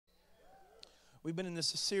We've been in this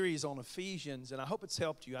series on Ephesians, and I hope it's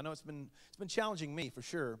helped you. I know it's been challenging me for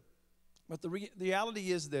sure. But the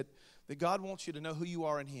reality is that God wants you to know who you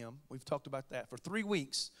are in Him. We've talked about that for 3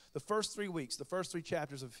 weeks. The first 3 weeks, the first 3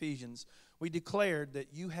 chapters of Ephesians, we declared that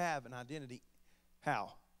you have an identity.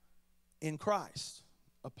 How? In Christ.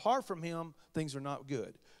 Apart from Him, things are not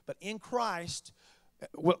good. But in Christ,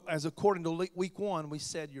 well, as according to week 1, we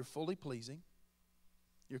said you're fully pleasing,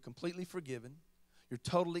 you're completely forgiven, you're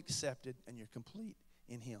totally accepted, and you're complete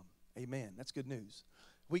in Him. Amen. That's good news.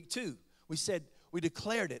 Week 2, we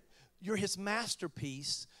declared it. You're His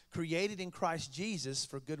masterpiece, created in Christ Jesus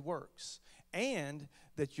for good works. And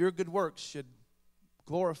that your good works should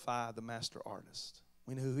glorify the master artist.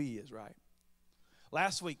 We know who He is, right?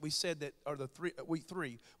 Last week we said that, or week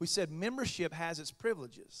 3, we said membership has its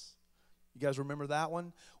privileges. You guys remember that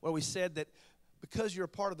one? Where we said that because you're a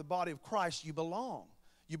part of the body of Christ, you belong.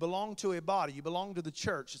 You belong to a body. You belong to the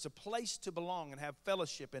church. It's a place to belong and have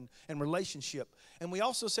fellowship and relationship. And we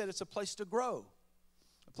also said it's a place to grow.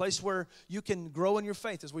 A place where you can grow in your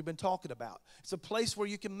faith, as we've been talking about. It's a place where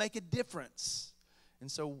you can make a difference. And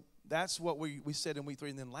so that's what we said in week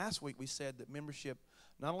 3. And then last week we said that membership,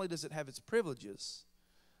 not only does it have its privileges,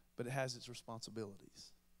 but it has its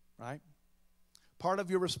responsibilities, right? Part of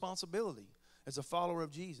your responsibility as a follower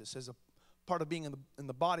of Jesus, as a part of being in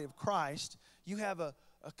the body of Christ, you have a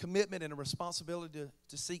commitment and a responsibility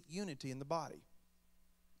to seek unity in the body.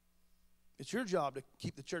 It's your job to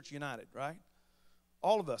keep the church united, right?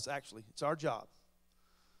 All of us, actually. It's our job.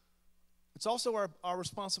 It's also our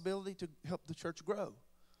responsibility to help the church grow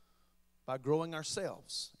by growing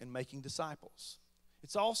ourselves and making disciples.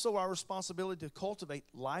 It's also our responsibility to cultivate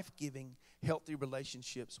life-giving, healthy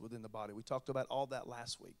relationships within the body. We talked about all that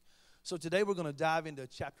last week. So today we're going to dive into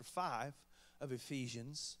chapter 5 of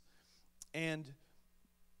Ephesians. And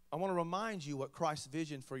I want to remind you what Christ's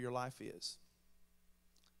vision for your life is.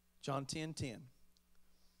 John 10:10.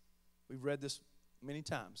 We've read this many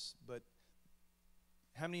times, but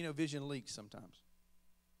how many know vision leaks sometimes?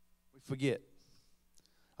 We forget.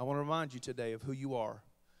 I want to remind you today of who you are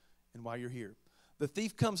and why you're here. The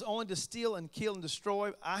thief comes only to steal and kill and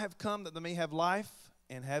destroy. I have come that they may have life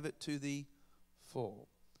and have it to the full.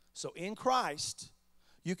 So in Christ,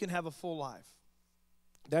 you can have a full life.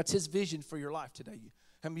 That's His vision for your life today.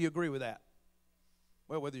 How many of you agree with that?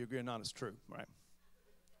 Well, whether you agree or not, it's true, right?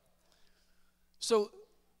 So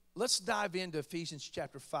let's dive into Ephesians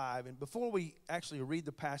chapter 5. And before we actually read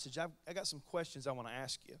the passage, I got some questions I want to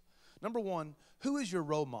ask you. Number 1, who is your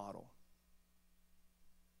role model?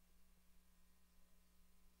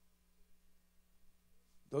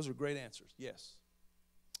 Those are great answers. Yes.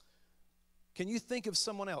 Can you think of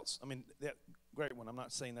someone else? I mean, that great one. I'm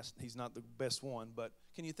not saying he's not the best one, but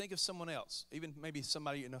can you think of someone else, even maybe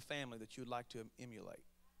somebody in a family that you would like to emulate?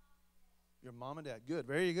 Your mom and dad. Good.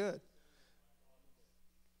 Very good.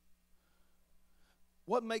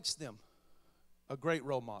 What makes them a great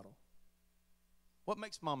role model? What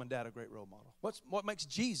makes mom and dad a great role model? What makes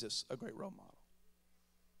Jesus a great role model?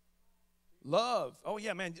 Love. Oh,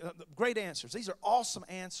 yeah, man. Great answers. These are awesome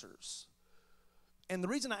answers. And the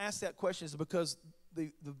reason I ask that question is because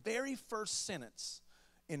the very first sentence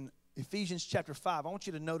in Ephesians chapter 5, I want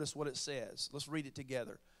you to notice what it says. Let's read it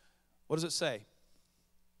together. What does it say?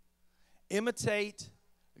 Imitate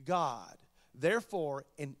God. Therefore,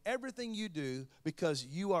 in everything you do, because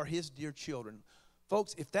you are His dear children.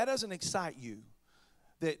 Folks, if that doesn't excite you,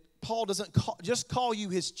 that Paul doesn't just call you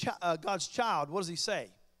God's child, what does he say?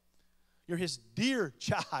 You're His dear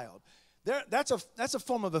child. That's a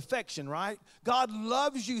form of affection, right? God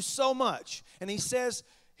loves you so much, and He says,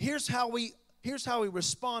 here's how we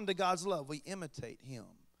respond to God's love. We imitate Him.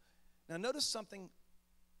 Now, notice something.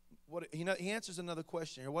 He answers another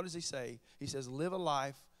question here. What does he say? He says, live a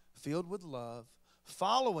life filled with love,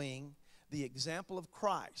 following the example of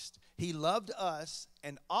Christ. He loved us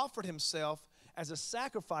and offered Himself as a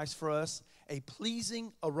sacrifice for us, a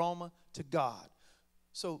pleasing aroma to God.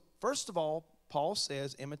 So, first of all, Paul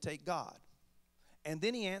says, imitate God. And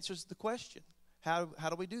then he answers the question, how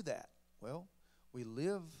do we do that? Well, we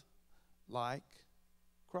live like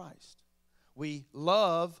Christ. We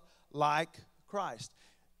love like Christ.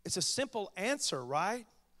 It's a simple answer, right?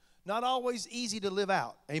 Not always easy to live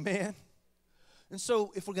out. Amen? And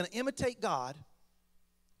so, if we're going to imitate God,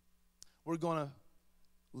 we're going to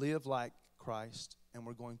live like Christ, and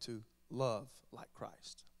we're going to love like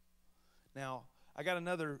Christ. Now, I got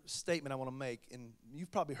another statement I want to make, and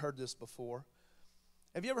you've probably heard this before.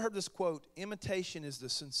 Have you ever heard this quote, imitation is the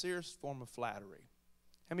sincerest form of flattery?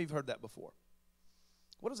 How many of you have heard that before?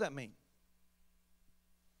 What does that mean?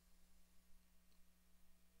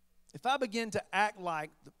 if I begin to act like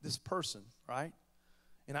this person, right,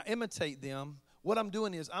 and I imitate them, what I'm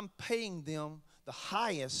doing is I'm paying them the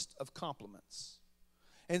highest of compliments.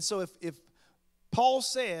 And so if Paul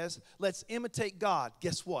says, let's imitate God,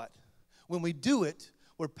 guess what? When we do it,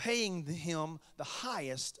 we're paying him the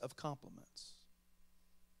highest of compliments.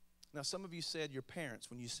 Now, some of you said your parents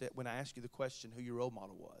when I asked you the question who your role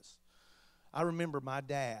model was. I remember my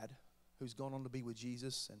dad, who's gone on to be with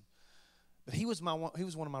Jesus, but he was one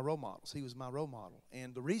of my role models. He was my role model.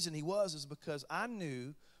 And the reason he was is because I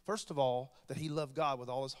knew, first of all, that he loved God with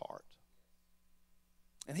all his heart.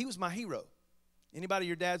 And he was my hero. Anybody,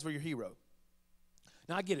 your dads were your hero?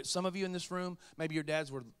 Now, I get it. Some of you in this room, maybe your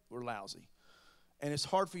dads were lousy. And it's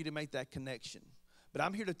hard for you to make that connection. But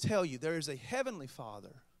I'm here to tell you there is a heavenly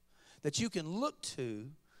Father that you can look to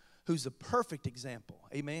who's a perfect example.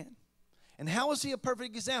 Amen? And how is he a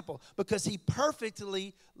perfect example? Because he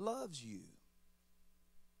perfectly loves you.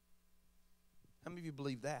 How many of you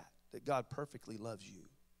believe that God perfectly loves you?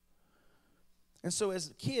 And so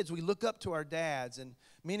as kids, we look up to our dads, and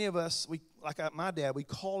many of us, my dad, we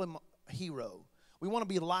call him a hero. We want to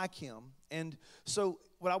be like him. And so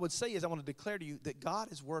what I would say is I want to declare to you that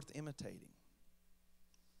God is worth imitating.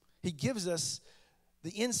 He gives us the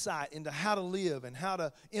insight into how to live and how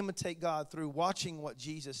to imitate God through watching what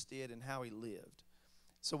Jesus did and how he lived.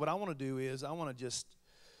 So what I want to do is I want to just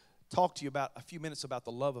talk to you about a few minutes about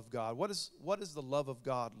the love of God. What does the love of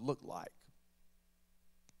God look like?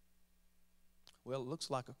 Well, it looks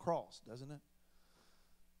like a cross, doesn't it?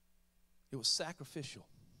 It was sacrificial.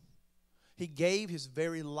 He gave his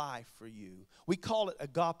very life for you. We call it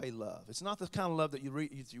agape love. It's not the kind of love that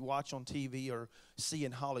you watch on TV or see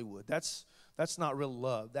in Hollywood. That's not real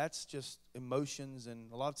love. That's just emotions,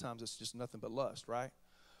 and a lot of times it's just nothing but lust, right?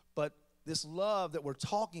 But this love that we're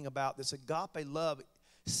talking about, this agape love,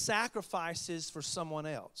 sacrifices for someone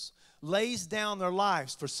else, lays down their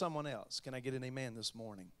lives for someone else. Can I get an amen this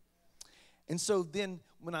morning? And so then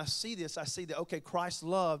when I see this, I see that, okay, Christ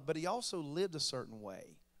loved, but he also lived a certain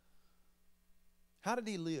way. How did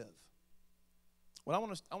he live? Well, I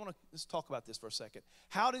want to let's talk about this for a second.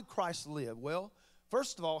 How did Christ live? Well,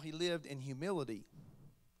 first of all, he lived in humility.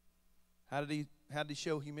 How did he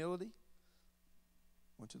show humility?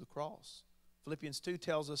 Went to the cross. Philippians 2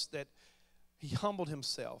 tells us that he humbled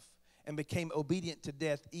himself and became obedient to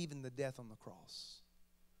death, even the death on the cross.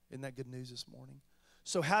 Isn't that good news this morning?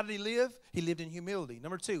 So how did he live? He lived in humility.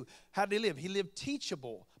 Number 2, how did he live? He lived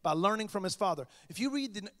teachable by learning from his Father. If you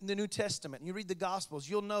read the New Testament and you read the Gospels,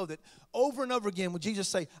 you'll know that over and over again would Jesus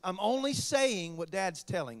say, I'm only saying what Dad's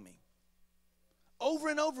telling me. Over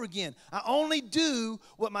and over again, I only do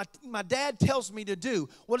what my dad tells me to do.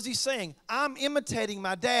 What is he saying? I'm imitating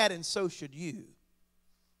my dad, and so should you.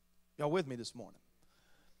 Y'all with me this morning?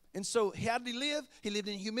 And so how did he live? He lived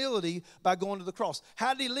in humility by going to the cross.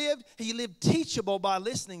 How did he live? He lived teachable by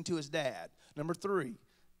listening to his dad. Number 3,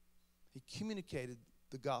 he communicated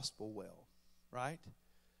the gospel well, right?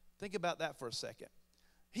 Think about that for a second.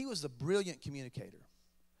 He was a brilliant communicator.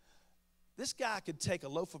 This guy could take a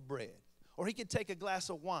loaf of bread, or he could take a glass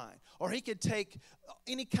of wine, or he could take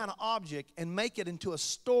any kind of object and make it into a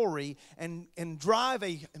story and drive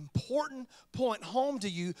an important point home to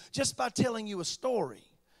you just by telling you a story.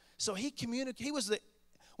 So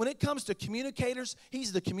when it comes to communicators,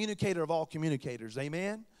 he's the communicator of all communicators,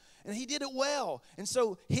 amen? And he did it well. And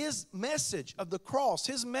so his message of the cross,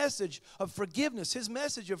 his message of forgiveness, his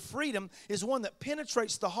message of freedom is one that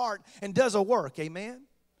penetrates the heart and does a work, amen?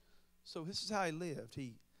 So this is how he lived.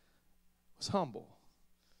 He was humble.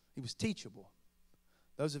 He was teachable.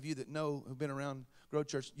 Those of you that know, who've been around Grow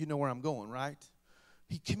Church, you know where I'm going, right?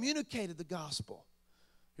 He communicated the gospel.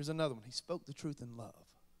 Here's another one. He spoke the truth in love.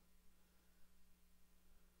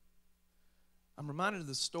 I'm reminded of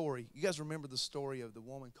the story. You guys remember the story of the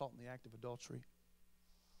woman caught in the act of adultery?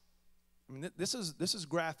 I mean, this is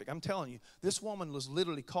graphic. I'm telling you, this woman was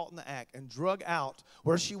literally caught in the act and drug out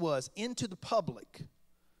where she was into the public.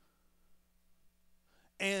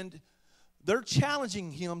 And they're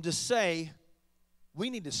challenging him to say, we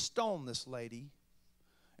need to stone this lady.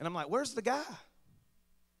 And I'm like, where's the guy?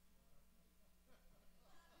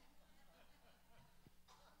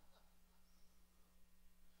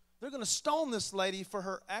 They're going to stone this lady for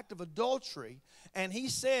her act of adultery. And he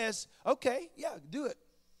says, okay, yeah, do it.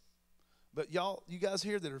 But you guys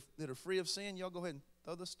here that are free of sin, y'all go ahead and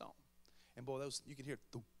throw the stone. And boy, you could hear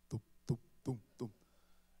thump, thump, thump, thump, thump.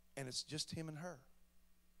 And it's just him and her.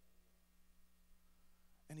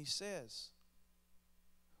 And he says,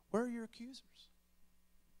 where are your accusers?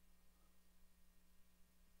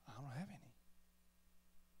 I don't have any.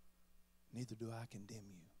 Neither do I condemn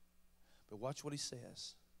you. But watch what he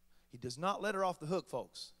says. He does not let her off the hook,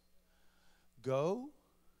 folks. Go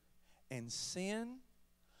and sin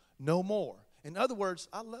no more. In other words,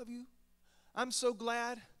 I love you. I am so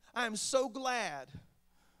glad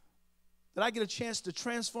that I get a chance to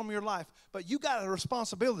transform your life. But you got a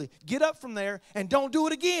responsibility. Get up from there and don't do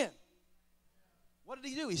it again. What did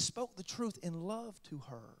he do? He spoke the truth in love to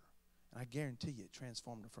her. And I guarantee you it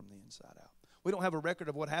transformed her from the inside out. We don't have a record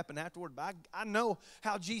of what happened afterward, but I know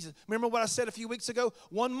how Jesus, remember what I said a few weeks ago?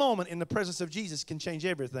 One moment in the presence of Jesus can change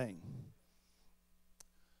everything.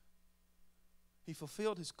 He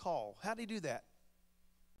fulfilled his call. How did he do that?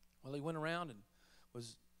 Well, he went around and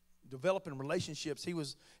was developing relationships.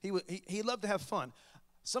 He loved to have fun.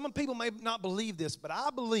 Some people may not believe this, but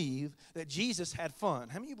I believe that Jesus had fun.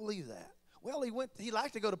 How many of you believe that? Well, he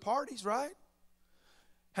liked to go to parties, right?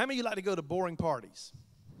 How many of you like to go to boring parties?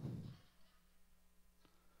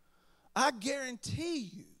 I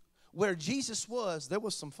guarantee you, where Jesus was, there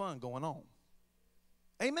was some fun going on.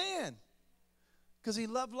 Amen. Because he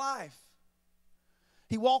loved life.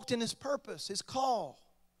 He walked in his purpose, his call.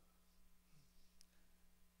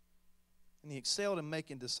 And he excelled in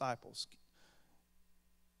making disciples.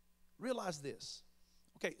 Realize this.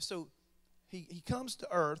 Okay, so he comes to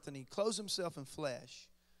earth and he clothes himself in flesh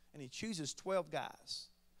and he chooses 12 guys.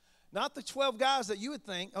 Not the 12 guys that you would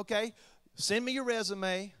think, okay, send me your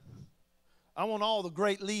resume. I want all the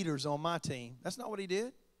great leaders on my team. That's not what he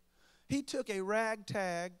did. He took a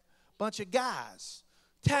ragtag bunch of guys,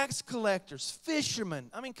 tax collectors,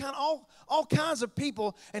 fishermen, kind of all kinds of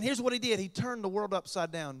people. And here's what he did. He turned the world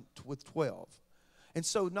upside down with 12. And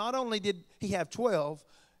so not only did he have 12,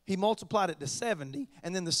 he multiplied it to 70,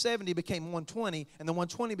 and then the 70 became 120, and the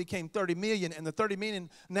 120 became 30 million, and the 30 million,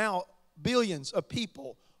 now billions of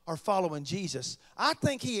people are following Jesus. I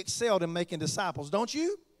think he excelled in making disciples, don't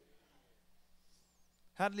you?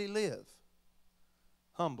 How did he live?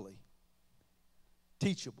 Humbly,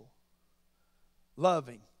 teachable,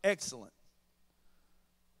 loving, excellent,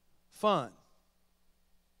 fun.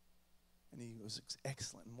 And he was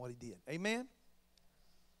excellent in what he did. Amen?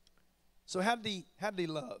 So how did he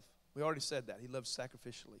love? We already said that. He loved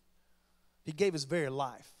sacrificially. He gave his very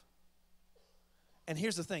life. And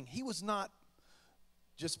here's the thing. He was not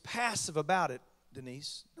just passive about it,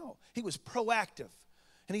 Denise. No, he was proactive.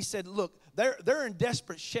 And he said, look, they're in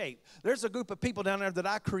desperate shape. There's a group of people down there that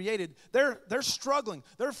I created. They're struggling.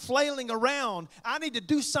 They're flailing around. I need to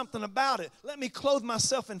do something about it. Let me clothe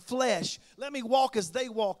myself in flesh. Let me walk as they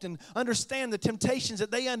walked and understand the temptations that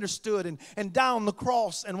they understood and die on the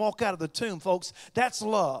cross and walk out of the tomb, folks. That's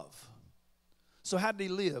love. So how did he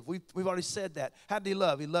live? We've already said that. How did he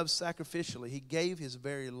love? He loved sacrificially. He gave his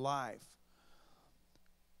very life.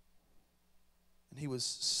 And he was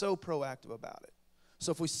so proactive about it.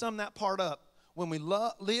 So if we sum that part up, when we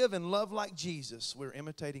live and love like Jesus, we're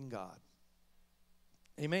imitating God.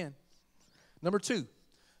 Amen. Number 2,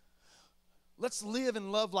 let's live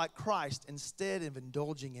and love like Christ instead of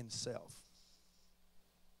indulging in self.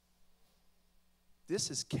 This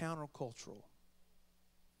is countercultural.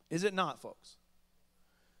 Is it not, folks?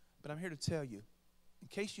 But I'm here to tell you, in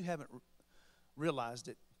case you haven't realized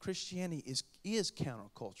it, Christianity is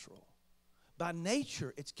countercultural. By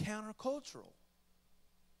nature, it's countercultural.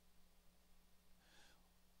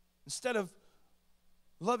 Instead of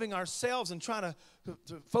loving ourselves and trying to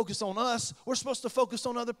focus on us, we're supposed to focus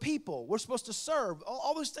on other people. We're supposed to serve.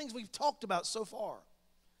 All those things we've talked about so far.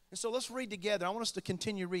 And so let's read together. I want us to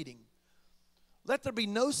continue reading. Let there be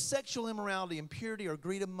no sexual immorality, impurity, or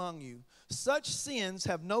greed among you. Such sins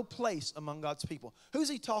have no place among God's people. Who's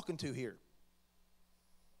he talking to here?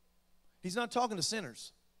 He's not talking to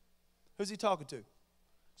sinners. Who's he talking to?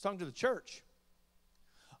 He's talking to the church.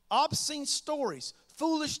 Obscene stories,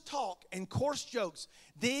 foolish talk, and coarse jokes,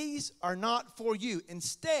 these are not for you.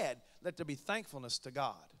 Instead, let there be thankfulness to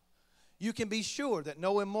God. You can be sure that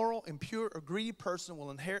no immoral, impure, or greedy person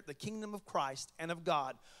will inherit the kingdom of Christ and of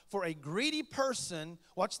God. For a greedy person,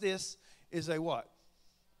 watch this, is a what?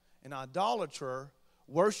 An idolater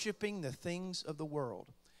worshiping the things of the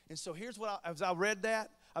world. And so here's what, as I read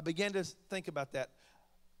that, I began to think about that.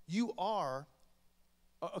 You are,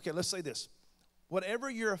 okay, let's say this. Whatever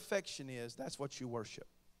your affection is, that's what you worship.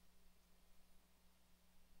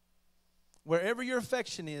 Wherever your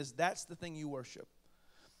affection is, that's the thing you worship.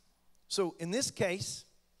 So in this case,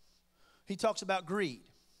 he talks about greed.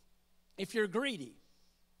 If you're greedy,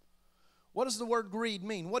 what does the word greed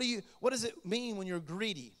mean? What does it mean when you're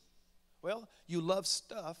greedy? Well, you love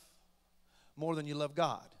stuff more than you love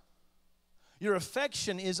God. Your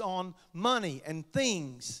affection is on money and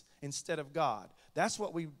things instead of God. That's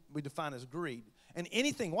what we define as greed. And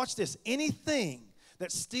anything, watch this, anything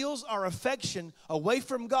that steals our affection away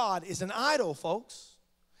from God is an idol, folks.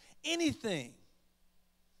 Anything.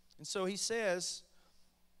 And so he says,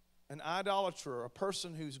 an idolater, a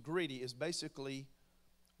person who's greedy, is basically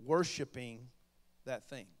worshiping that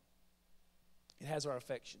thing. It has our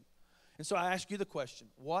affection. And so I ask you the question,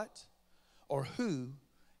 what or who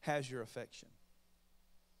has your affection?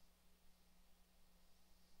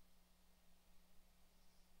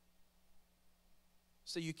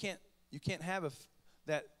 So you can't have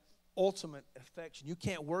that ultimate affection. You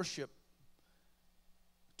can't worship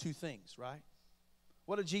two things, right?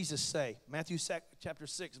 What did Jesus say? Matthew chapter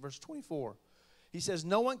 6, verse 24. He says,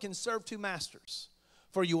 no one can serve two masters,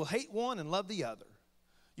 for you will hate one and love the other.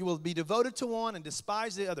 You will be devoted to one and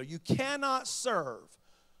despise the other. You cannot serve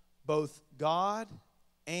both God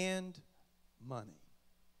and money.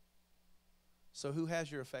 So who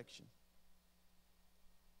has your affection?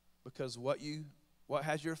 Because what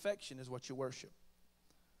has your affection is what you worship.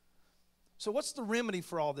 So what's the remedy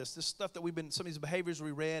for all this? This stuff that some of these behaviors we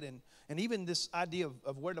read, and even this idea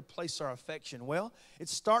of where to place our affection. Well, it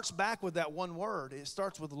starts back with that one word. It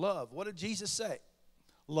starts with love. What did Jesus say?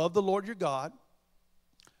 Love the Lord your God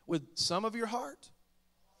with some of your heart.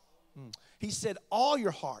 He said all your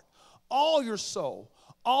heart, all your soul,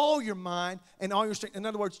 all your mind, and all your strength. In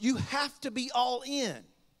other words, you have to be all in.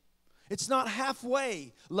 It's not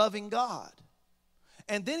halfway loving God.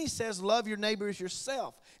 And then he says, love your neighbor as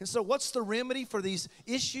yourself. And so what's the remedy for these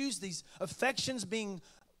issues, these affections being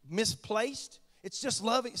misplaced? It's just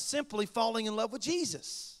simply falling in love with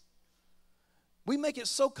Jesus. We make it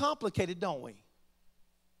so complicated, don't we?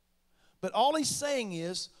 But all he's saying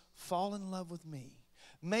is, fall in love with me.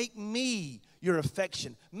 Make me your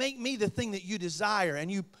affection. Make me the thing that you desire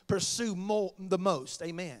and you pursue the most.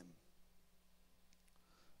 Amen.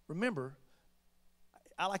 Remember,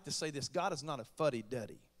 I like to say this, God is not a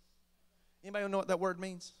fuddy-duddy. Anybody know what that word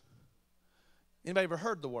means? Anybody ever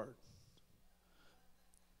heard the word?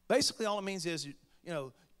 Basically, all it means is,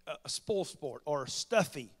 a spoil sport or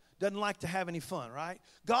stuffy. Doesn't like to have any fun, right?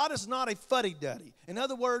 God is not a fuddy-duddy. In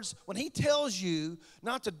other words, when he tells you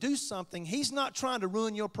not to do something, he's not trying to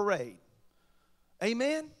ruin your parade.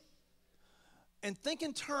 Amen? And think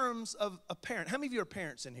in terms of a parent. How many of you are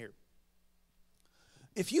parents in here?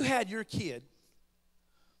 If you had your kid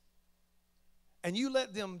and you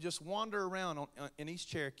let them just wander around in East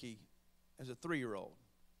Cherokee as a 3-year-old,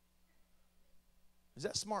 is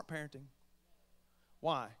that smart parenting?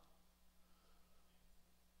 Why?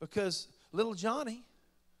 Because little Johnny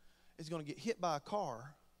is going to get hit by a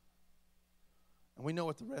car, and we know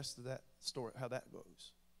what the rest of that story, how that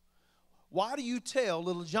goes. Why do you tell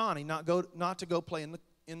little Johnny not to go play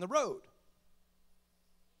in the road?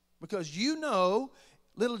 Because you know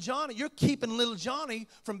little Johnny, you're keeping little Johnny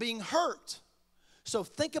from being hurt. So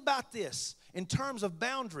think about this in terms of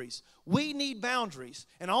boundaries. We need boundaries.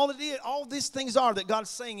 And all these things are that God's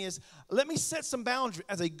saying is, let me set some boundaries.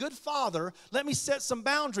 As a good father, let me set some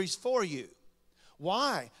boundaries for you.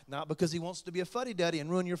 Why? Not because he wants to be a fuddy-duddy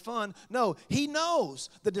and ruin your fun. No, he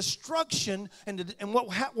knows the destruction and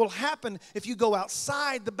what will happen if you go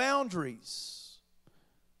outside the boundaries.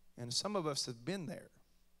 And some of us have been there.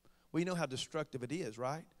 We know how destructive it is,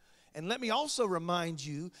 right? And let me also remind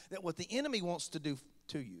you that what the enemy wants to do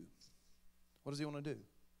to you, what does he want to do?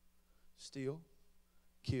 Steal,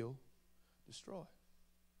 kill, destroy.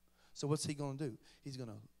 So what's he going to do?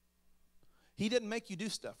 He didn't make you do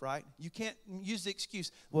stuff, right? You can't use the excuse,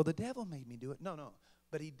 well, the devil made me do it. No.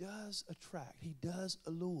 But he does attract. He does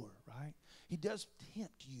allure, right? He does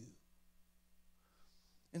tempt you.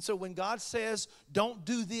 And so when God says, don't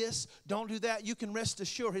do this, don't do that, you can rest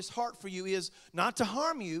assured his heart for you is not to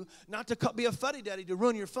harm you, not to be a fuddy-duddy, to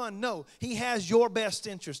ruin your fun. No, he has your best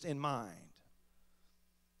interest in mind.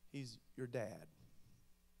 He's your dad.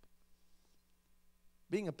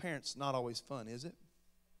 Being a parent's not always fun, is it?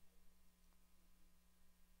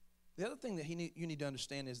 The other thing that you need to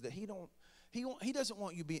understand is that he doesn't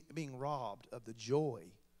want you being robbed of the joy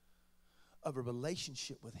of a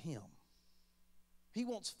relationship with him. He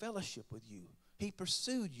wants fellowship with you. He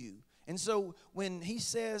pursued you. And so when he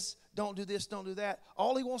says, don't do this, don't do that,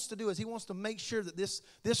 all he wants to do is he wants to make sure that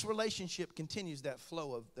this relationship continues that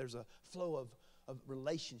flow there's a flow of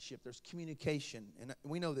relationship. There's communication. And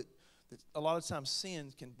we know that a lot of times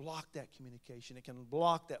sin can block that communication. It can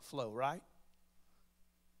block that flow, right?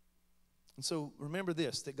 And so remember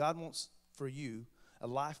this, that God wants for you a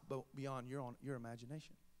life beyond your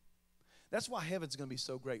imagination. That's why heaven's going to be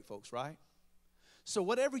so great, folks, right? So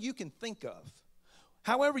whatever you can think of,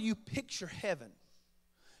 however you picture heaven,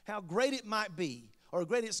 how great it might be, or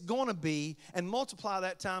great it's going to be, and multiply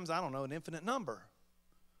that times, I don't know, an infinite number.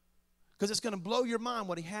 because it's going to blow your mind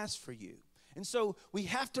what he has for you. And so we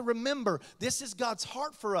have to remember this is God's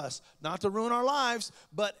heart for us, not to ruin our lives,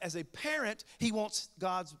 but as a parent, he wants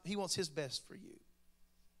his best for you.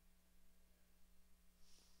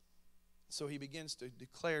 So he begins to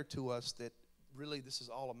declare to us that really this is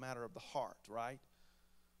all a matter of the heart, right?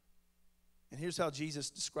 And here's how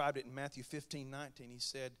Jesus described it in Matthew 15:19. He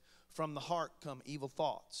said, "From the heart come evil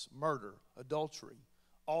thoughts, murder, adultery,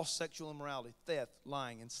 all sexual immorality, theft,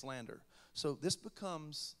 lying, and slander." So this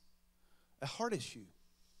becomes a heart issue,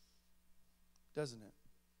 doesn't it?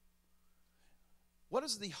 What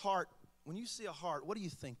is the heart? When you see a heart, what do you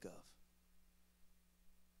think of?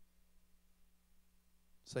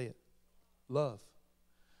 Say it. Love.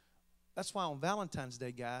 That's why on Valentine's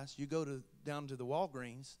Day, guys, you go down to the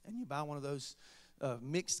Walgreens and you buy one of those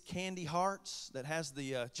mixed candy hearts that has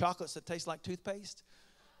the chocolates that taste like toothpaste.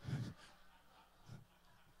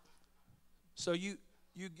 So you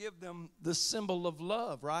give them the symbol of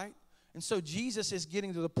love, right? And so Jesus is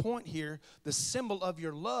getting to the point here, the symbol of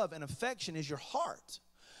your love and affection is your heart.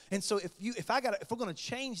 And so if we're going to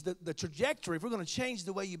change the trajectory, if we're going to change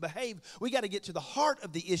the way you behave, we got to get to the heart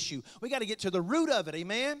of the issue. We got to get to the root of it,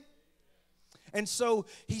 amen? And so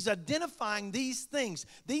he's identifying these things.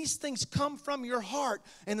 These things come from your heart,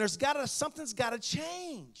 and something's got to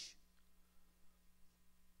change.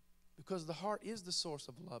 Because the heart is the source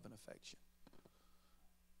of love and affection.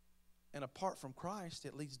 And apart from Christ,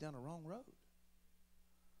 it leads down a wrong road.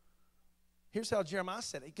 Here's how Jeremiah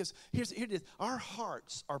said it, because here it is. Our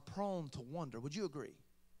hearts are prone to wander. Would you agree?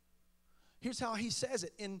 Here's how he says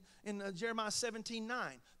it in Jeremiah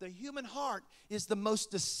 17:9. The human heart is the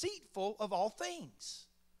most deceitful of all things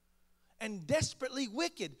and desperately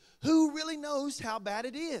wicked. Who really knows how bad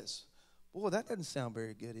it is? Boy, that doesn't sound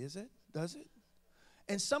very good, is it? Does it?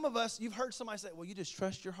 And some of us, you've heard somebody say, well, you just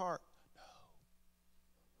trust your heart. No.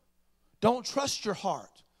 Don't trust your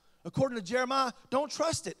heart. According to Jeremiah, don't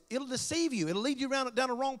trust it. It'll deceive you. It'll lead you down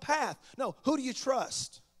a wrong path. No, who do you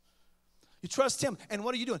trust? You trust him. And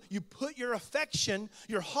what are you doing? You put your affection,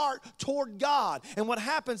 your heart toward God. And what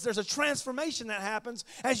happens, there's a transformation that happens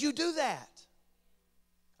as you do that.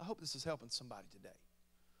 I hope this is helping somebody today.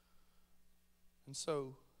 And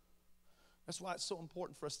so that's why it's so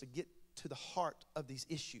important for us to get to the heart of these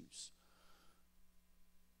issues.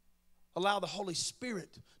 Allow the Holy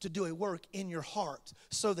Spirit to do a work in your heart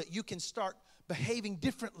so that you can start behaving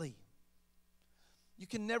differently. You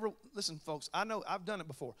can never, listen folks, I know I've done it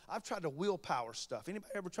before. I've tried to willpower stuff.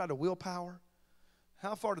 Anybody ever tried to willpower?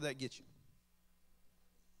 How far did that get you?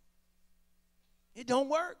 It don't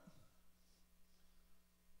work.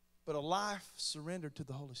 But a life surrendered to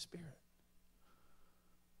the Holy Spirit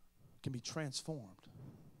can be transformed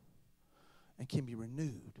and can be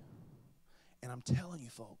renewed. And I'm telling you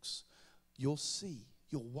folks, you'll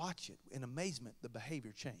watch it in amazement, the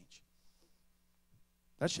behavior change.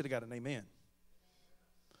 That should have got an amen.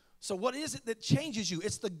 So what is it that changes you?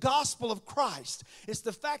 It's the gospel of Christ. It's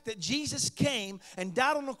the fact that Jesus came and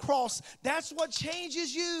died on the cross. That's what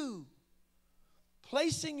changes you.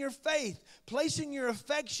 Placing your faith, placing your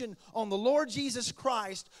affection on the Lord Jesus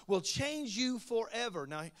Christ will change you forever.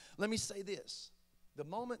 Now, let me say this. The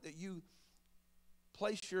moment that you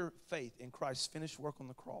place your faith in Christ's finished work on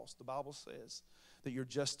the cross, the Bible says that you're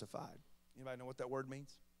justified. Anybody know what that word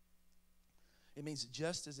means? It means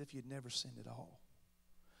just as if you'd never sinned at all.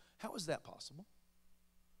 How is that possible?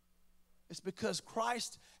 It's because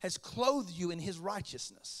Christ has clothed you in his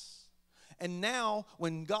righteousness. And now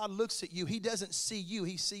when God looks at you, he doesn't see you.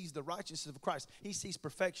 He sees the righteousness of Christ. He sees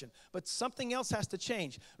perfection. But something else has to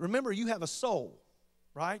change. Remember, you have a soul,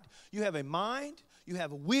 right? You have a mind, you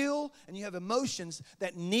have a will, and you have emotions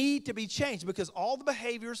that need to be changed because all the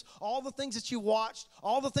behaviors, all the things that you watched,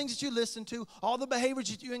 all the things that you listened to, all the behaviors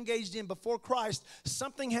that you engaged in before Christ,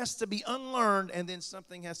 something has to be unlearned and then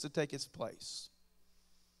something has to take its place.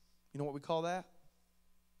 You know what we call that?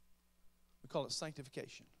 We call it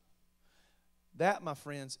sanctification. That, my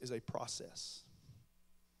friends, is a process.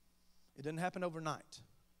 It doesn't happen overnight,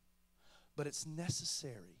 but it's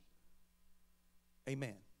necessary.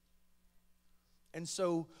 Amen. And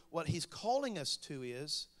so what he's calling us to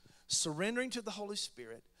is surrendering to the Holy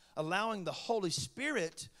Spirit, allowing the Holy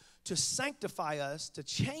Spirit to sanctify us, to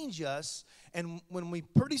change us, and when we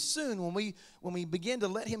begin to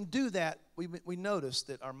let him do that, we notice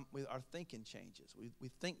that our thinking changes. We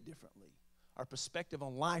think differently. Our perspective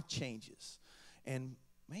on life changes. And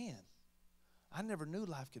man, I never knew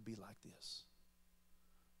life could be like this.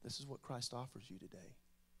 This is what Christ offers you today.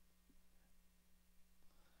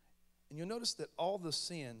 And you'll notice that all the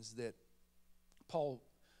sins that Paul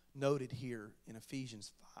noted here in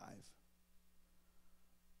Ephesians 5,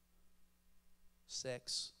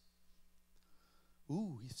 Sex.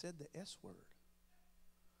 Ooh, he said the S word.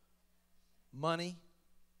 Money.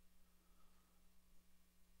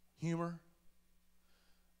 Humor.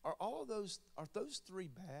 Are those three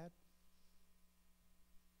bad?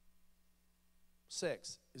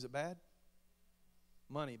 Sex, is it bad?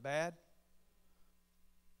 Money, bad?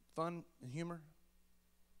 Fun and humor?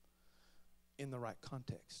 In the right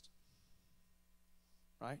context.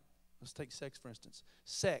 Right? Let's take sex, for instance.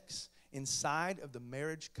 Sex, inside of the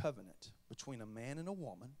marriage covenant between a man and a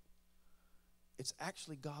woman, it's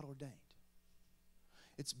actually God ordained.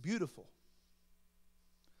 It's beautiful.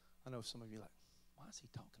 I know some of you are like, why is he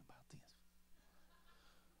talking about this?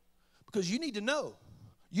 Because you need to know.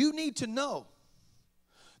 You need to know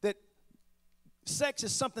that sex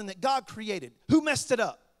is something that God created. Who messed it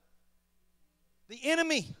up? The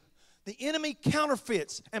enemy. The enemy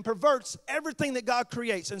counterfeits and perverts everything that God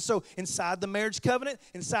creates. And so inside the marriage covenant,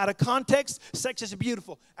 inside a context, sex is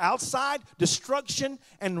beautiful. Outside, destruction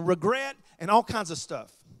and regret and all kinds of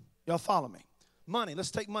stuff. Y'all follow me? Money. Let's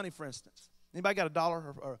take money, for instance. Anybody got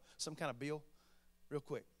 $1 or some kind of bill? Real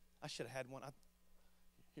quick. I should have had one.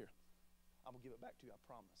 Here. I'm going to give it back to you, I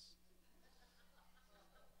promise.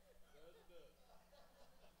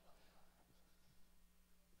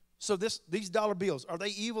 So these dollar bills, are they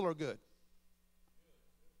evil or good?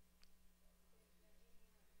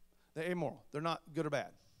 They're immoral. They're not good or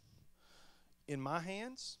bad. In my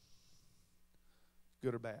hands,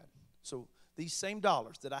 good or bad. So these same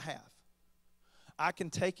dollars that I have, I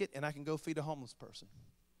can take it and I can go feed a homeless person.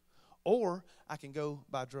 Or I can go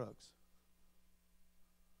buy drugs.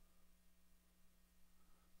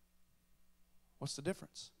 What's the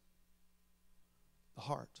difference? The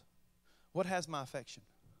heart. What has my affection?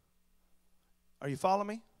 Are you following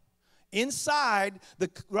me? Inside the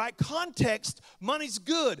right context, money's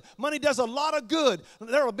good. Money does a lot of good.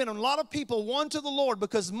 There have been a lot of people won to the Lord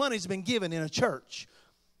because money's been given in a church.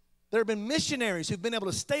 There have been missionaries who've been able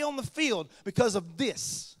to stay on the field because of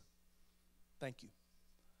this. Thank you.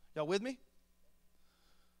 Y'all with me?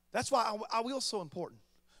 That's why our will's so important.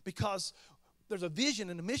 Because there's a vision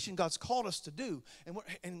and a mission God's called us to do.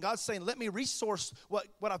 And God's saying, let me resource what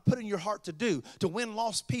I've put in your heart to do, to win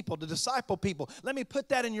lost people, to disciple people. Let me put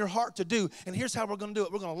that in your heart to do. And here's how we're going to do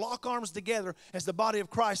it. We're going to lock arms together as the body of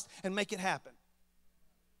Christ and make it happen.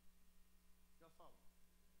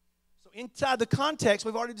 So inside the context,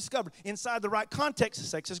 we've already discovered, inside the right context,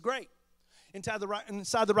 sex is great. Inside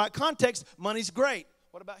the right context, money's great.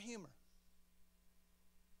 What about humor?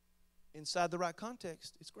 Inside the right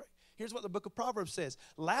context, it's great. Here's what the book of Proverbs says.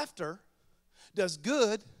 Laughter does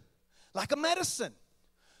good like a medicine.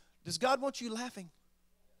 Does God want you laughing?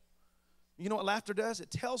 You know what laughter does? It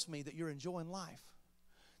tells me that you're enjoying life.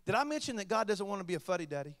 Did I mention that God doesn't want to be a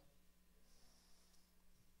fuddy-duddy?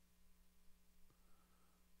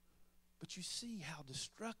 But you see how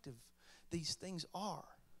destructive these things are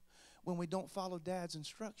when we don't follow Dad's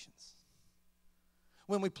instructions.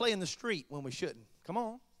 When we play in the street when we shouldn't. Come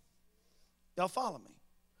on. Y'all follow me?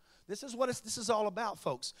 This is all about,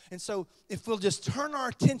 folks. And so if we'll just turn our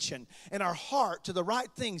attention and our heart to the right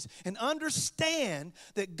things and understand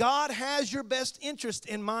that God has your best interest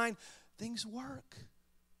in mind, things work.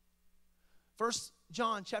 1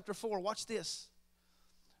 John chapter 4, watch this.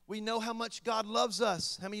 We know how much God loves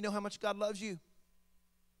us. How many of you know how much God loves you?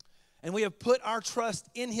 And we have put our trust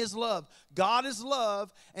in His love. God is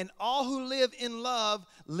love, and all who live in love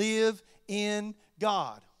live in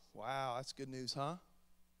God. Wow, that's good news, huh?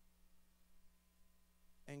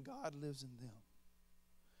 And God lives in them.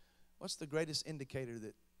 What's the greatest indicator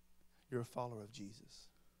that you're a follower of Jesus?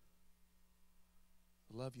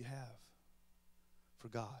 The love you have for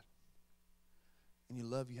God and the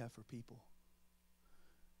love you have for people.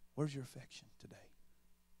 Where's your affection today?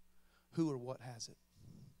 Who or what has it?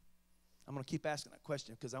 I'm going to keep asking that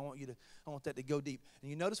question because I want that to go deep. And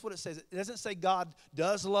you notice what it says. It doesn't say God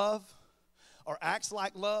does love or acts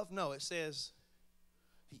like love. No, it says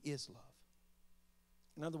He is love.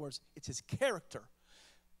 In other words, it's His character.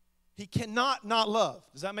 He cannot not love.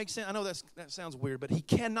 Does that make sense? I know that sounds weird, but He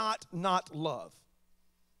cannot not love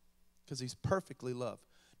because He's perfectly love.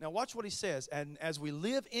 Now watch what He says. And as we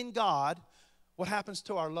live in God, what happens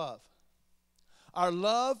to our love? Our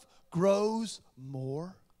love grows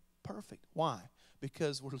more perfect. Why?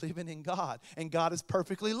 Because we're living in God, and God is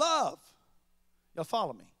perfectly love. Y'all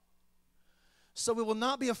follow me? So we will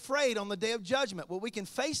not be afraid on the day of judgment. Well, we can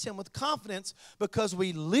face Him with confidence because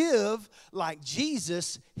we live like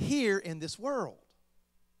Jesus here in this world.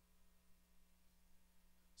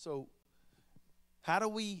 So how do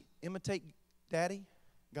we imitate Daddy,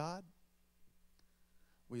 God?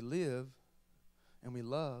 We live and we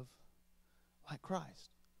love like Christ.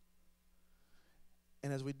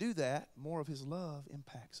 And as we do that, more of his love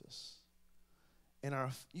impacts us. And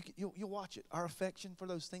you'll watch it. Our affection for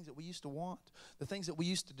those things that we used to want, the things that we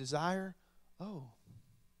used to desire, oh,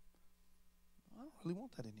 I don't really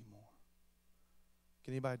want that anymore.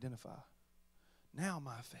 Can anybody identify? Now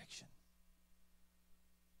my affection,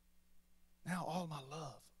 now all my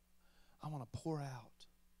love, I want to pour out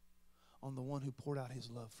on the one who poured out his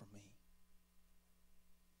love for me.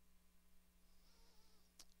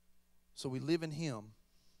 So we live in him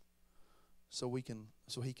so he can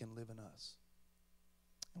live in us.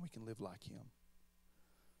 And we can live like him.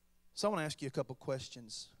 So I want to ask you a couple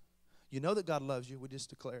questions. You know that God loves you. We just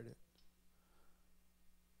declared it.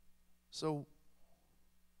 So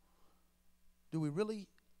do we really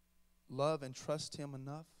love and trust him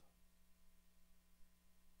enough?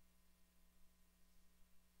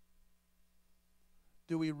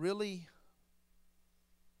 Do we really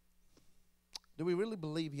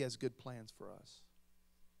believe he has good plans for us?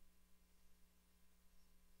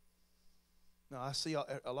 Now, I see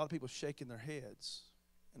a lot of people shaking their heads,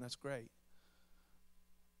 and that's great.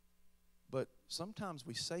 But sometimes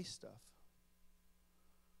we say stuff,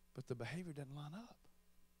 but the behavior doesn't line up.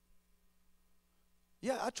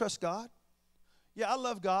 Yeah, I trust God. Yeah, I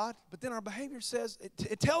love God. But then our behavior says,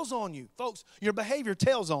 it tells on you. Folks, your behavior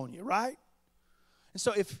tells on you, right? And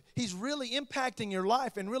so if he's really impacting your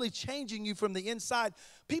life and really changing you from the inside,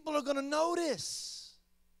 people are going to notice.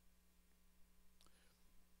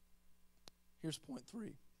 Here's point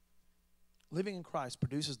 3. Living in Christ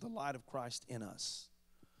produces the light of Christ in us.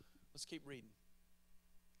 Let's keep reading.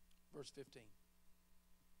 Verse 15.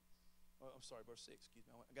 Oh, I'm sorry, verse 6. Excuse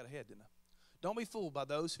me. I got ahead, didn't I? Don't be fooled by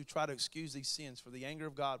those who try to excuse these sins, for the anger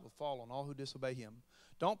of God will fall on all who disobey him.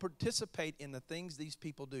 Don't participate in the things these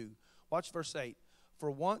people do. Watch verse 8.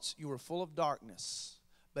 For once you were full of darkness,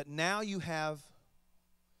 but now you have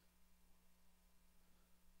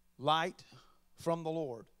light from the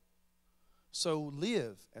Lord. So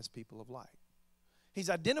live as people of light. He's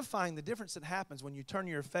identifying the difference that happens when you turn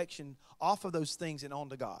your affection off of those things and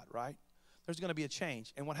onto God, right? There's going to be a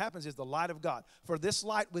change. And what happens is the light of God. For this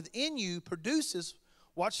light within you produces,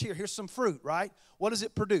 watch here, here's some fruit, right? What does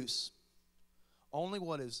it produce? Only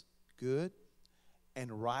what is good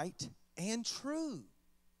and right and true.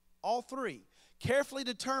 All three. Carefully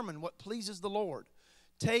determine what pleases the Lord.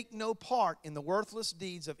 Take no part in the worthless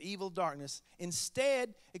deeds of evil darkness.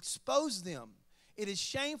 Instead, expose them. It is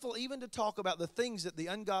shameful even to talk about the things that the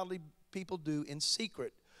ungodly people do in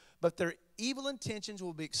secret. But their evil intentions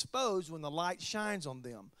will be exposed when the light shines on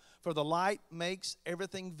them. For the light makes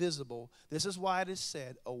everything visible. This is why it is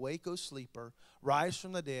said, awake, O sleeper, rise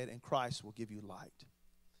from the dead, and Christ will give you light.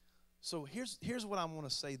 So here's what I want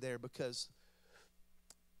to say there, because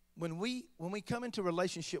when we come into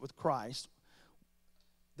relationship with Christ,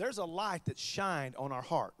 there's a light that's shined on our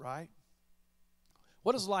heart, right?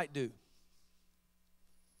 What does light do?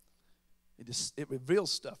 It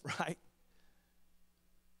reveals stuff, right?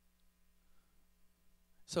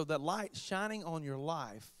 So that light shining on your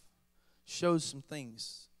life shows some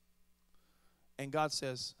things. And God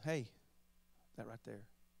says, hey, that right there,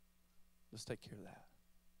 let's take care of that.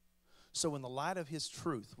 So when the light of his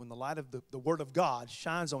truth, when the light of the Word of God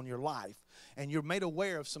shines on your life, and you're made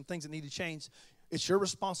aware of some things that need to change, it's your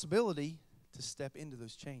responsibility to step into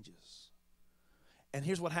those changes. And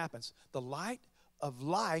here's what happens. The light of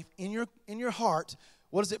life in your heart,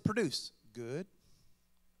 what does it produce? Good,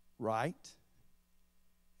 right,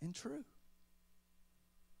 and true.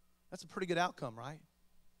 That's a pretty good outcome, right?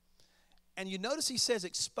 And you notice he says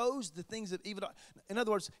expose the things that evil. In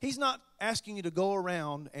other words, he's not asking you to go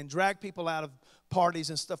around and drag people out of parties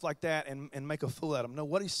and stuff like that and make a fool out of them. No,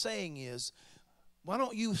 what he's saying is, why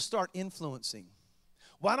don't you start influencing?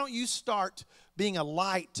 Why don't you start being a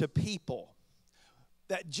light to people?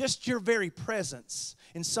 That just your very presence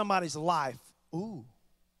in somebody's life, ooh,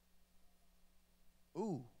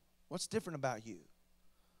 what's different about you?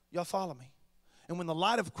 Y'all follow me? And when the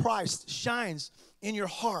light of Christ shines in your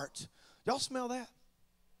heart, y'all smell that?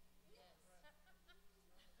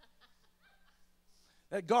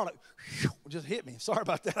 That garlic just hit me. Sorry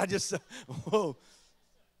about that. I just, whoa.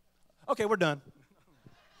 Okay, we're done.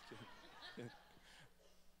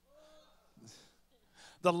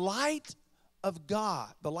 The light of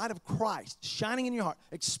God, the light of Christ shining in your heart,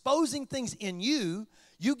 exposing things in you,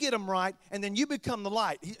 you get them right, and then you become the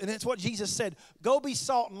light. And that's what Jesus said. Go be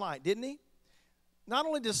salt and light, didn't he? Not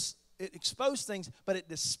only does it expose things, but it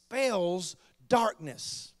dispels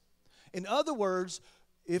darkness. In other words,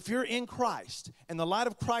 if you're in Christ and the light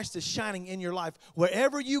of Christ is shining in your life,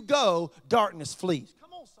 wherever you go, darkness flees.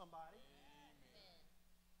 Come on, somebody.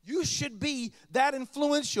 You should be that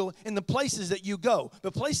influential in the places that you go,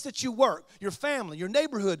 the place that you work, your family, your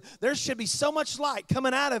neighborhood. There should be so much light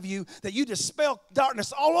coming out of you that you dispel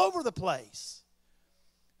darkness all over the place.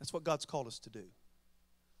 That's what God's called us to do.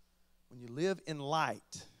 When you live in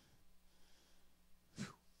light,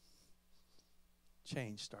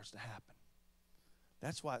 change starts to happen.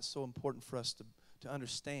 That's why it's so important for us to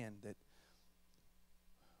understand that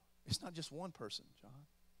it's not just one person, John.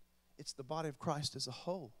 It's the body of Christ as a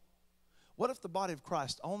whole. What if the body of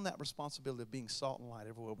Christ owned that responsibility of being salt and light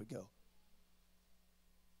everywhere we go?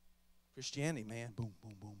 Christianity, man, boom,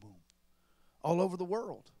 boom, boom, boom. All over the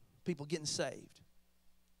world, people getting saved.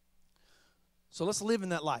 So let's live in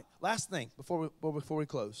that light. Last thing before we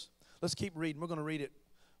close. Let's keep reading. We're going to read it,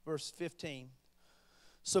 verse 15.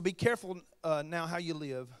 So be careful now how you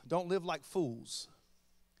live. Don't live like fools.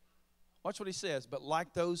 Watch what he says. But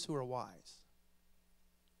like those who are wise.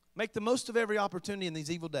 Make the most of every opportunity in these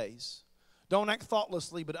evil days. Don't act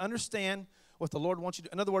thoughtlessly, but understand what the Lord wants you to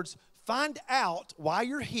do. In other words, find out why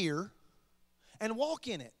you're here and walk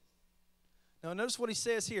in it. Now notice what he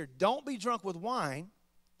says here. Don't be drunk with wine,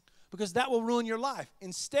 because that will ruin your life.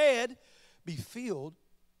 Instead, be filled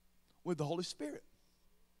with the Holy Spirit.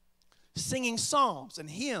 Singing psalms and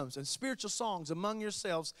hymns and spiritual songs among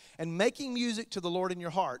yourselves and making music to the Lord in your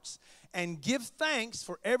hearts. And give thanks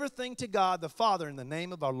for everything to God the Father in the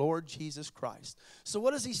name of our Lord Jesus Christ. So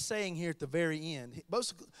what is he saying here at the very end?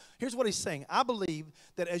 Here's what he's saying. I believe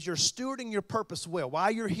that as you're stewarding your purpose well,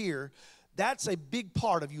 while you're here, that's a big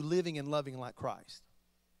part of you living and loving like Christ.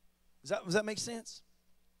 Does that make sense?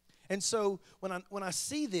 And so when I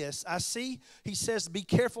see this, he says, be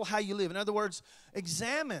careful how you live. In other words,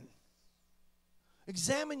 examine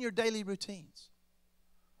your daily routines.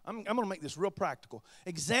 I'm going to make this real practical.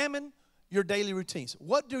 Examine your daily routines.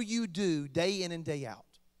 What do you do day in and day out?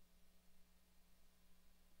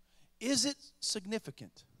 Is it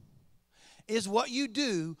significant? Is what you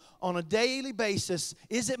do on a daily basis,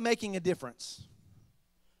 is it making a difference?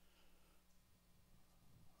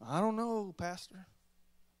 I don't know, Pastor.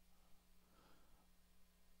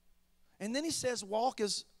 And then he says, walk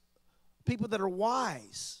as people that are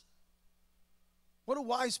wise. What do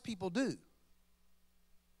wise people do?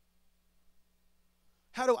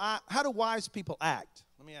 How do wise people act?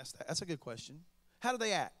 Let me ask that. That's a good question. How do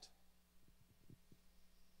they act?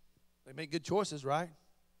 They make good choices, right?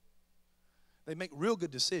 They make real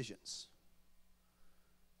good decisions.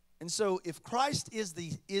 And so if Christ is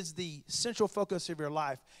the central focus of your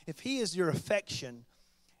life, if he is your affection,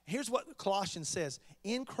 here's what Colossians says.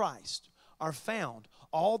 In Christ are found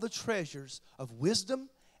all the treasures of wisdom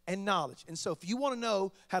and knowledge. And so if you want to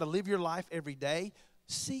know how to live your life every day,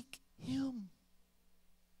 seek him.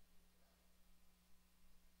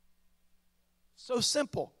 So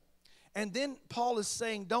simple. And then Paul is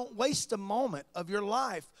saying, don't waste a moment of your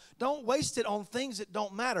life. Don't waste it on things that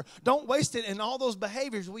don't matter. Don't waste it in all those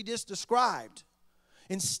behaviors we just described.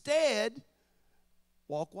 Instead,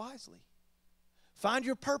 walk wisely. Find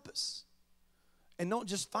your purpose. And don't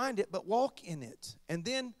just find it, but walk in it. And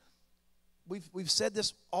then, we've said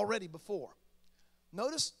this already before.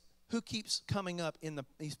 Notice who keeps coming up in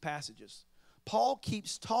these passages. Paul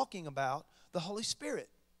keeps talking about the Holy Spirit.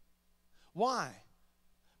 Why?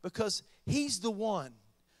 Because he's the one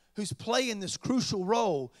who's playing this crucial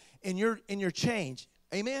role in your change.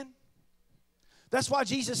 Amen? That's why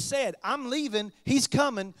Jesus said, I'm leaving, he's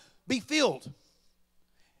coming, be filled.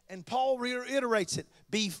 And Paul reiterates it,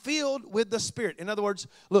 be filled with the Spirit. In other words,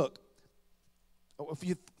 look, if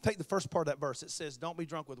you take the first part of that verse, it says, don't be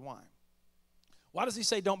drunk with wine. Why does he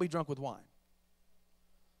say don't be drunk with wine?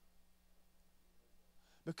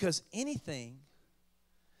 Because anything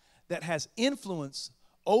that has influence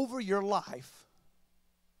over your life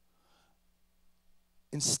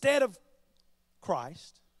instead of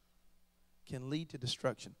Christ can lead to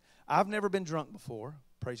destruction. I've never been drunk before,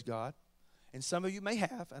 praise God. And some of you may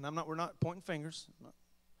have, and we're not pointing fingers.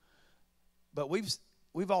 But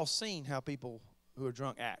we've all seen how people who are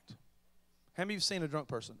drunk act. How many of you have seen a drunk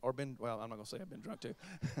person? Or been, well, I'm not going to say I've been drunk too.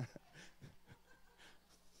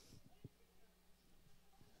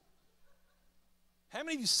 How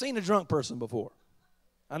many of you have seen a drunk person before?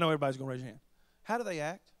 I know everybody's going to raise your hand. How do they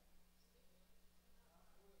act?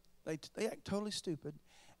 They act totally stupid.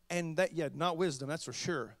 And not wisdom, that's for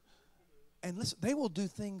sure. And listen, they will do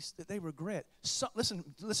things that they regret. Listen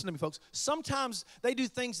to me, folks. Sometimes they do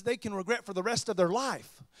things they can regret for the rest of their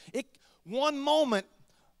life. One moment,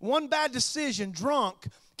 one bad decision, drunk,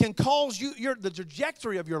 can cause the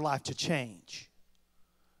trajectory of your life to change.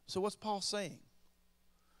 So what's Paul saying?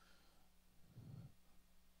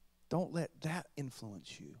 Don't let that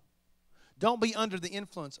influence you. Don't be under the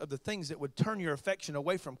influence of the things that would turn your affection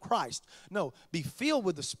away from Christ. No, be filled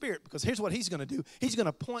with the Spirit, because here's what He's going to do. He's going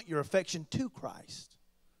to point your affection to Christ.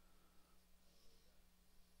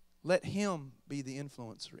 Let Him be the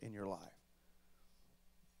influencer in your life.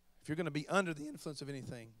 If you're going to be under the influence of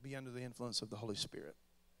anything, be under the influence of the Holy Spirit.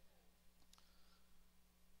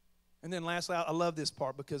 And then lastly, I love this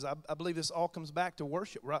part because I believe this all comes back to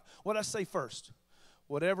worship. Right? What did I say first?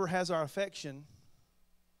 Whatever has our affection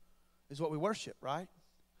is what we worship, right?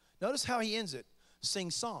 Notice how he ends it.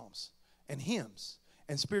 Sing psalms and hymns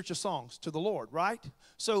and spiritual songs to the Lord, right?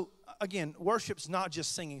 So, again, worship's not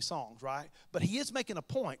just singing songs, right? But he is making a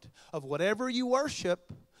point of whatever you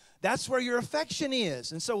worship, that's where your affection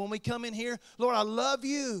is. And so when we come in here, Lord, I love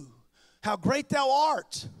you. How great thou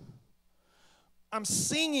art. I'm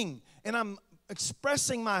singing and I'm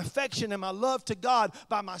expressing my affection and my love to God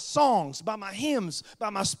by my songs, by my hymns, by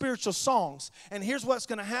my spiritual songs. And here's what's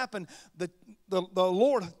going to happen. The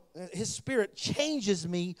Lord, His Spirit changes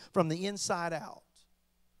me from the inside out.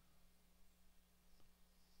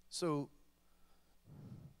 So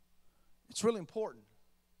it's really important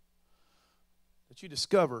that you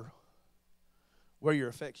discover where your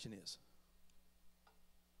affection is.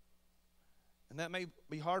 And that may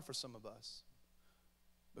be hard for some of us,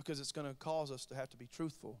 because it's going to cause us to have to be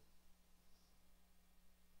truthful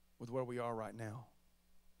with where we are right now.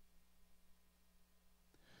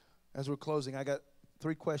 As we're closing, I got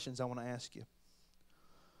 3 questions I want to ask you.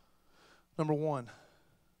 Number 1,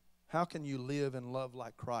 how can you live and love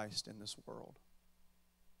like Christ in this world?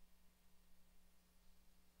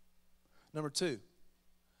 Number 2,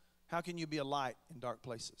 how can you be a light in dark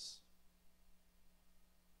places?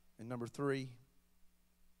 And number 3,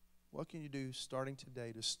 what can you do starting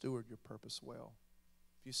today to steward your purpose well?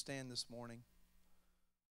 If you stand this morning.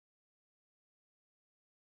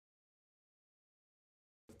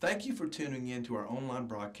 Thank you for tuning in to our online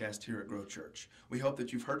broadcast here at Grow Church. We hope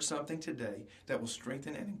that you've heard something today that will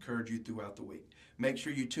strengthen and encourage you throughout the week. Make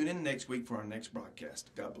sure you tune in next week for our next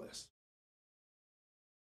broadcast. God bless.